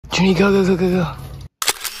Juni, go, go, go, go, go.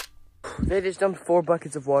 They just dumped 4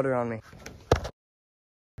 buckets of water on me.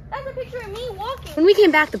 That's a picture of me walking. When we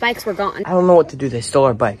came back, the bikes were gone. I don't know what to do. They stole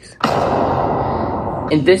our bikes.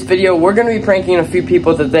 In this video, we're going to be pranking a few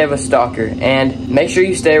people that they have a stalker. And make sure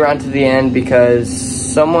you stay around to the end because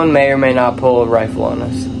someone may or may not pull a rifle on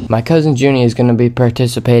us. My cousin Juni is going to be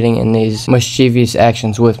participating in these mischievous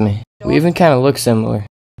actions with me. We even kind of look similar.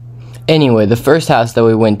 Anyway, the first house that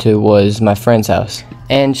we went to was my friend's house.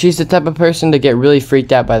 And she's the type of person to get really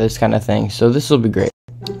freaked out by this kind of thing, so this will be great.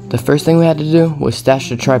 The first thing we had to do was stash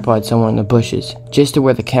the tripod somewhere in the bushes, just to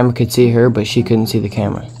where the camera could see her, but she couldn't see the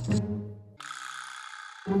camera.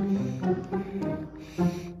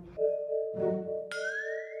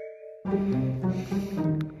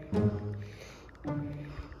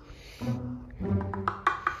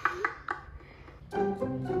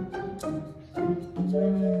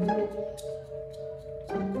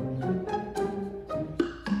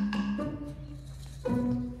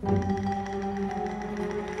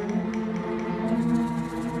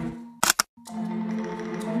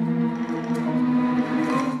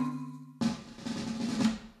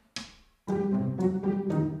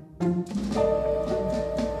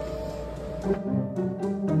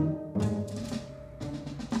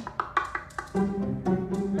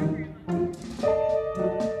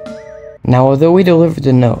 Now, although we delivered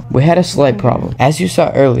the note, we had a slight problem. As you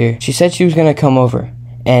saw earlier, she said she was going to come over,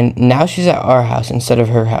 and now she's at our house instead of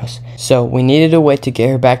her house. So we needed a way to get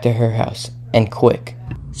her back to her house, and quick.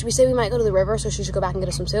 Should we say we might go to the river, so she should go back and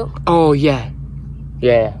get a swimsuit? Oh, yeah.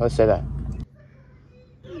 Yeah, let's say that.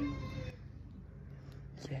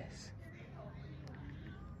 Yes.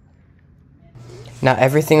 Now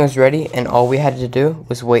everything was ready, and all we had to do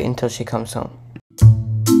was wait until she comes home.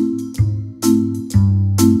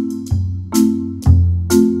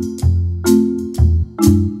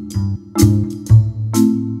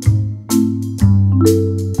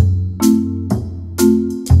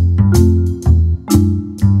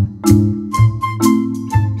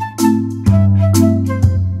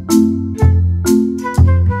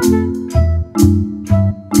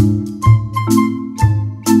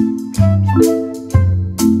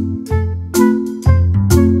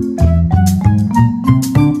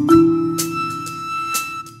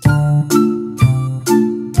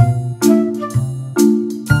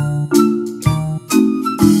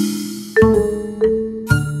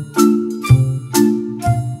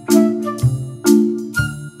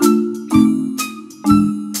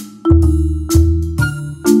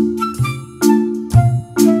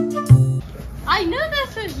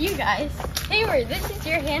 Tabor, this is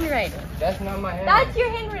your handwriting. That's not my handwriting. That's your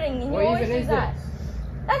handwriting, and what you always even do is that. this?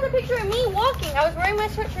 That's a picture of me walking. I was wearing my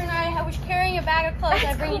sweatshirt and I was carrying a bag of clothes.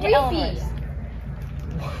 I bring you to Eleanor's.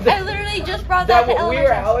 I literally just brought that to Eleanor's. We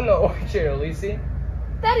were out in the orchard, Alicia.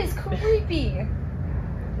 That is creepy.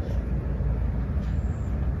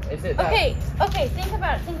 Is it okay, think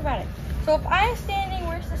about it. So if I'm standing,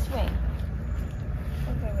 where's the swing?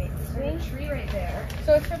 Okay, wait, the swing? There's a tree right there.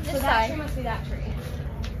 So it's from this So side. that tree must be that tree.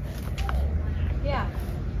 Yeah,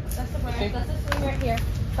 that's the branch. That's the swing right here.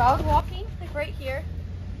 So I was walking, like right here.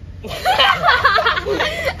 You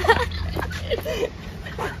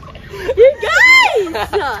guys!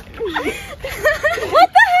 What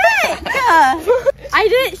the heck? I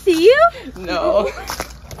didn't see you? No.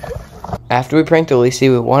 After we pranked Alicia,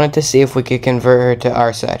 we wanted to see if we could convert her to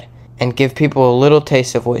our side and give people a little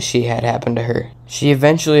taste of what she had happened to her. She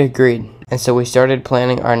eventually agreed, and so we started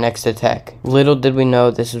planning our next attack. Little did we know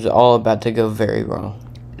this was all about to go very wrong.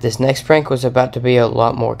 This next prank was about to be a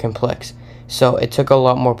lot more complex, so it took a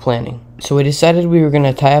lot more planning. So we decided we were going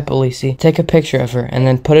to tie up Alicia, take a picture of her, and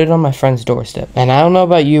then put it on my friend's doorstep. And I don't know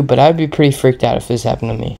about you, but I'd be pretty freaked out if this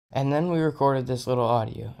happened to me. And then we recorded this little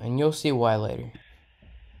audio, and you'll see why later.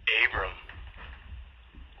 Abram,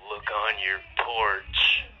 look on your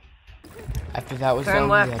porch. After that was done,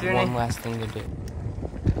 we had one last thing to do.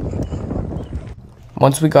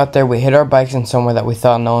 Once we got there, we hid our bikes in somewhere that we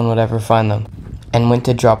thought no one would ever find them, and went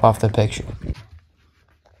to drop off the picture.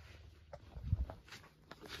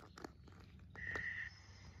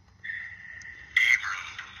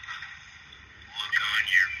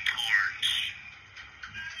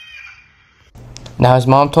 Now his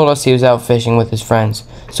mom told us he was out fishing with his friends,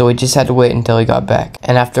 so we just had to wait until he got back.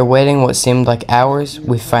 And after waiting what seemed like hours,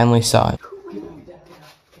 we finally saw it.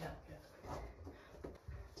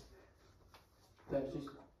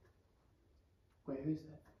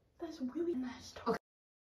 That's really messed up.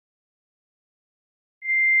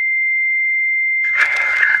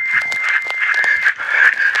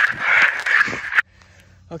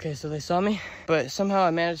 Okay, so they saw me, but somehow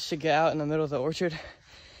I managed to get out in the middle of the orchard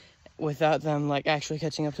without them like actually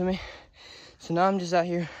catching up to me. So now I'm just out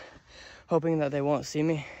here hoping that they won't see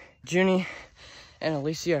me. Junie and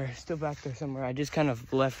Alicia are still back there somewhere. I just kind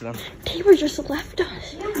of left them. Tabor just left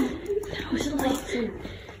us. That was late.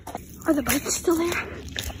 Are the bikes still there?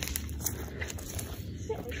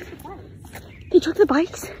 They took the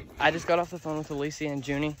bikes? I just got off the phone with Alicia and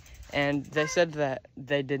Junie, and they said that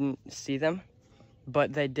they didn't see them,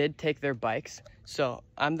 but they did take their bikes. So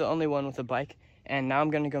I'm the only one with a bike, and now I'm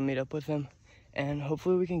gonna go meet up with them, and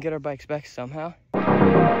hopefully we can get our bikes back somehow.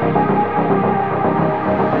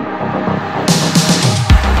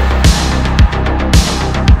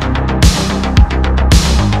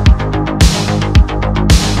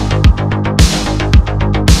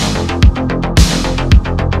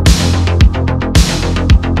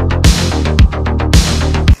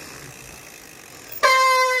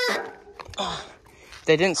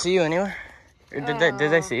 They didn't see you anywhere? Or did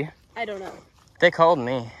they see you? I don't know. They called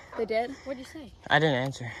me. They did? What'd you say? I didn't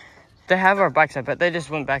answer. They have our bikes, I bet. They just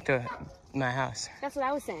went back to my house. That's what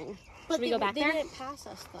I was saying. Should we go back there? They didn't pass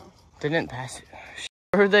us, though. They didn't pass you.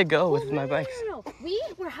 Where'd they go with my bikes? No. We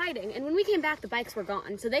were hiding, and when we came back, the bikes were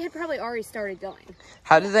gone. So they had probably already started going.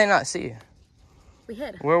 How did they not see you? We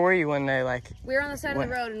hid. Where were you when they, like... We were on the side of the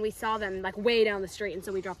road, and we saw them, like, way down the street, and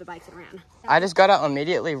so we dropped the bikes and ran. I just got out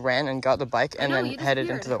immediately, ran, and got the bike, and then headed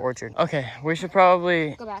into the orchard. Okay, we should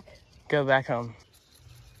probably... Go back home.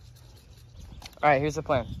 All right, here's the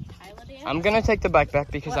plan. I'm gonna take the bike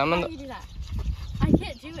back because I'm on the... How do you do that? I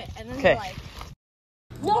can't do it, and then okay. like...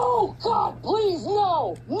 No! God, please,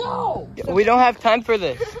 no! No! We don't have time for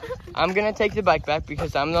this. I'm gonna take the bike back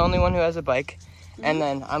because I'm the only one who has a bike. And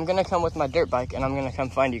then I'm gonna come with my dirt bike and I'm gonna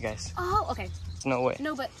come find you guys. Oh, okay. No way.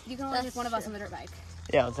 No, but you can only take one of us on the dirt bike.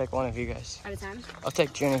 Yeah, I'll take one of you guys. At a time? I'll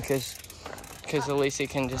take Junie because Alicia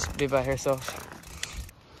can just be by herself.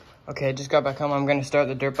 Okay, I just got back home. I'm gonna start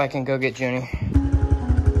the dirt bike and go get Junie.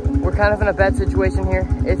 We're kind of in a bad situation here.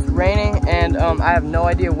 It's raining and I have no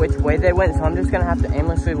idea which way they went, so I'm just gonna have to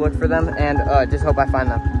aimlessly look for them and just hope I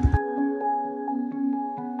find them.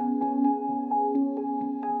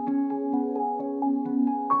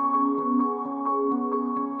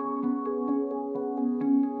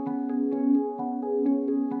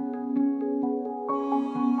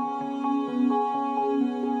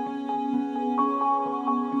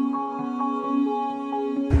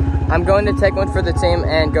 I'm going to take one for the team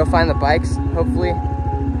and go find the bikes. Hopefully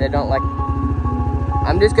they don't like...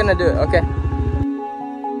 I'm just gonna do it, okay?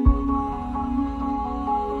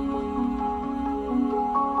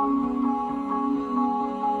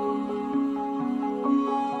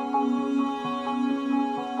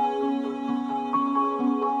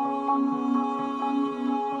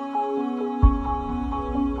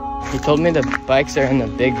 He told me the bikes are in the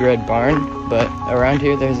big red barn, but around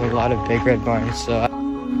here there's a lot of big red barns, so...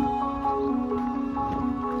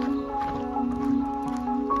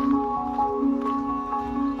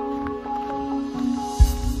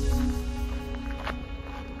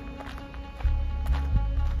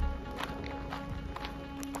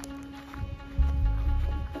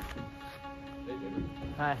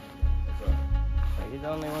 Hi. Are you the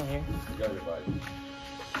only one here? You got your bike.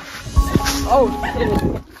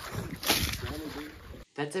 Oh!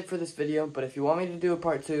 That's it for this video, but if you want me to do a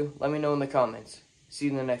part 2, let me know in the comments. See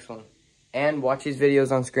you in the next one. And watch these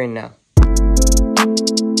videos on screen now.